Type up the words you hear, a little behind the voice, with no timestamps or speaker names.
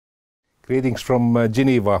Greetings from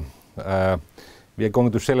Geneva. We are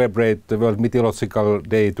going to celebrate the World Meteorological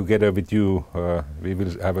Day together with you. We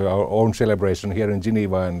will have our own celebration here in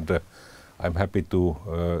Geneva, and I'm happy to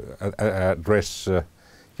address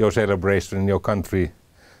your celebration in your country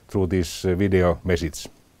through this video message.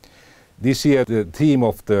 This year the theme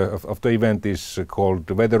of the event is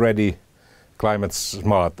called Weather Ready, Climate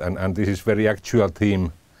Smart, and this is very actual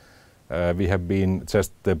theme. We have been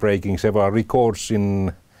just breaking several records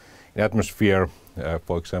in atmosphere.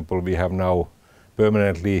 For example, we have now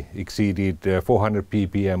permanently exceeded 400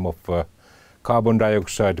 ppm of carbon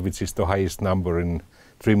dioxide, which is the highest number in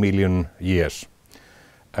 3 million years.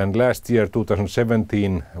 And last year,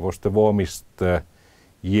 2017, was the warmest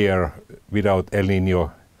year without El Niño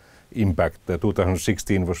impact.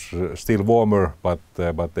 2016 was still warmer, but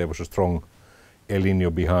there was a strong El Niño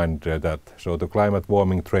behind that. So the climate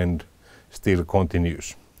warming trend still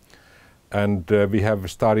continues. And we have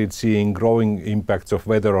started seeing growing impacts of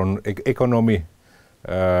weather on economy.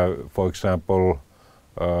 For example,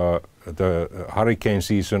 the hurricane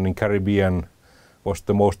season in Caribbean was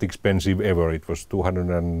the most expensive ever. It was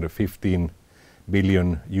 $215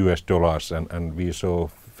 billion, and we saw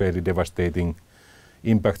fairly devastating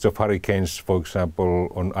impacts of hurricanes, for example,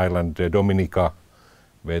 on island Dominica,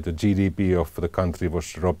 where the GDP of the country was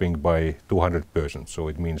dropping by 200%. So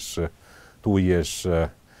it means 2 years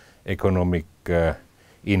economic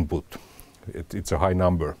input. It's a high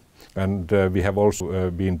number. And we have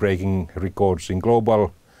also been breaking records in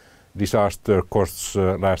global disaster costs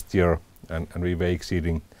last year, and we were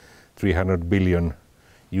exceeding $300 billion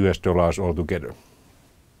altogether.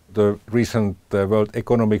 The recent World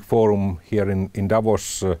Economic Forum here in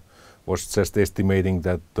Davos was just estimating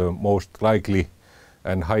that the most likely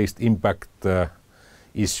and highest impact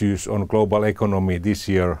issues on global economy this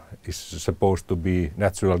year is supposed to be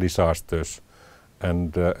natural disasters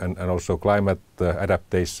and also climate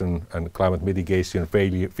adaptation and climate mitigation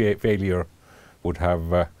failure would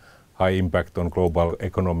have high impact on global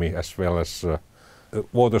economy, as well as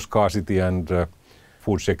water scarcity and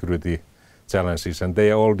food security challenges, and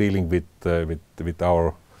they are all dealing with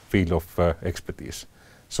our field of expertise.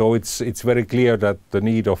 So it's very clear that the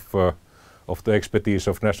need of the expertise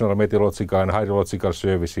of national meteorological and hydrological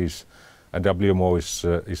services and WMO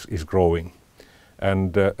is growing,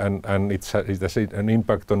 and it has an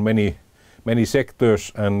impact on many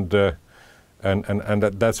sectors, and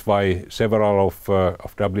that's why several of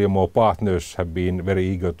WMO partners have been very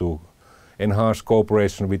eager to enhance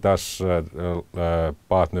cooperation with us.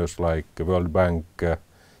 Partners like World Bank,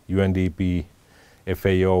 UNDP,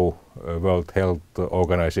 FAO, World Health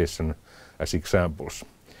Organization as examples.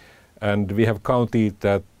 And we have counted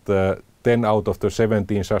that 10 out of the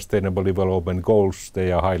 17 Sustainable Development Goals,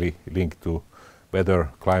 they are highly linked to weather,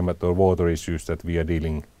 climate or water issues that we are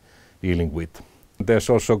dealing with. There's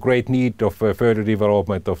also great need of further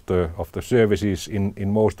development of the services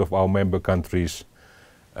in most of our member countries,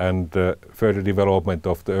 and further development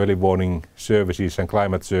of the early warning services and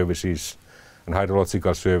climate services and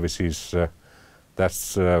hydrological services.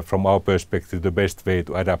 That's from our perspective the best way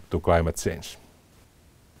to adapt to climate change.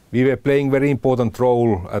 We were playing a very important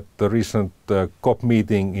role at the recent COP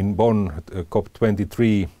meeting in Bonn,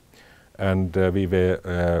 COP23, and we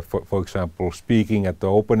were, for example, speaking at the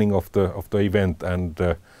opening of the event, and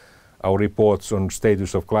our reports on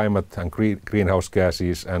status of climate and greenhouse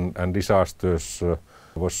gases and disasters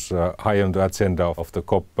was high on the agenda of the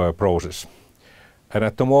COP process. And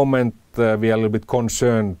at the moment we are a little bit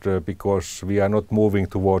concerned because we are not moving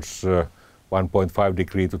towards 1.5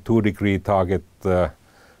 degree to 2 degree target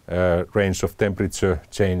range of temperature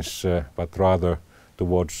change, but rather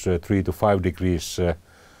towards 3 to 5 degrees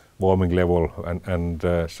warming level, and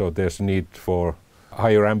so there's a need for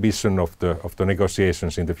higher ambition of the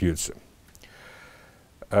negotiations in the future.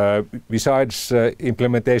 Besides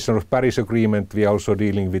implementation of Paris Agreement, we are also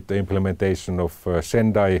dealing with the implementation of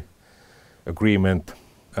Sendai Agreement,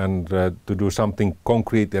 and to do something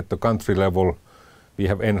concrete at the country level, we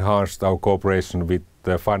have enhanced our cooperation with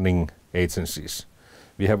funding agencies.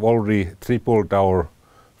 We have already tripled our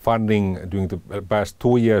funding during the past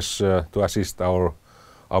 2 years to assist our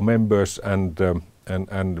members, and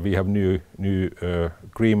we have new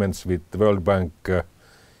agreements with the World Bank,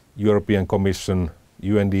 European Commission,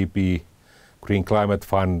 UNDP, Green Climate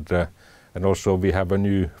Fund, and also we have a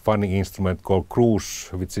new funding instrument called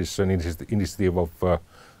CRUISE, which is an initiative of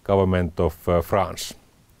government of France.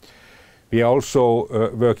 We are also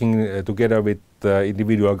working together with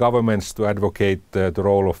individual governments to advocate the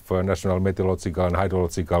role of national meteorological and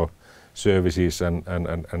hydrological services, and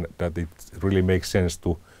that it really makes sense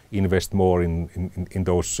to invest more in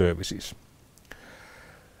those services.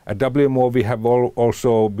 At WMO we have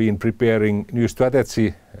also been preparing new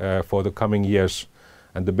strategy for the coming years,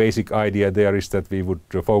 and the basic idea there is that we would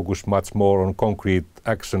focus much more on concrete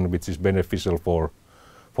action which is beneficial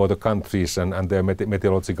for the countries and their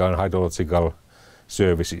meteorological and hydrological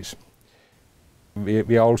services.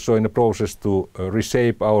 We are also in the process to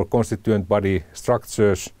reshape our constituent body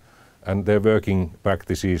structures and their working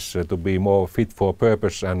practices to be more fit for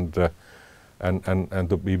purpose and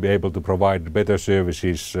to be able to provide better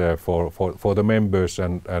services for the members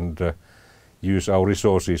and use our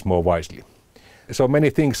resources more wisely. So many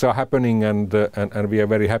things are happening, and we are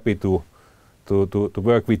very happy to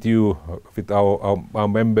work with you, with our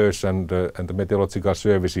members and the meteorological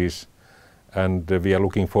services, and we are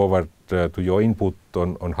looking forward to your input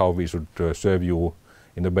on how we should serve you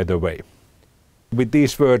in a better way. With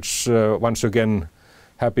these words, once again,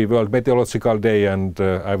 happy World Meteorological Day, and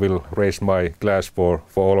I will raise my glass for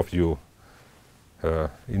all of you.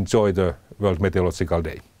 Enjoy the World Meteorological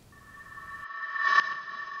Day.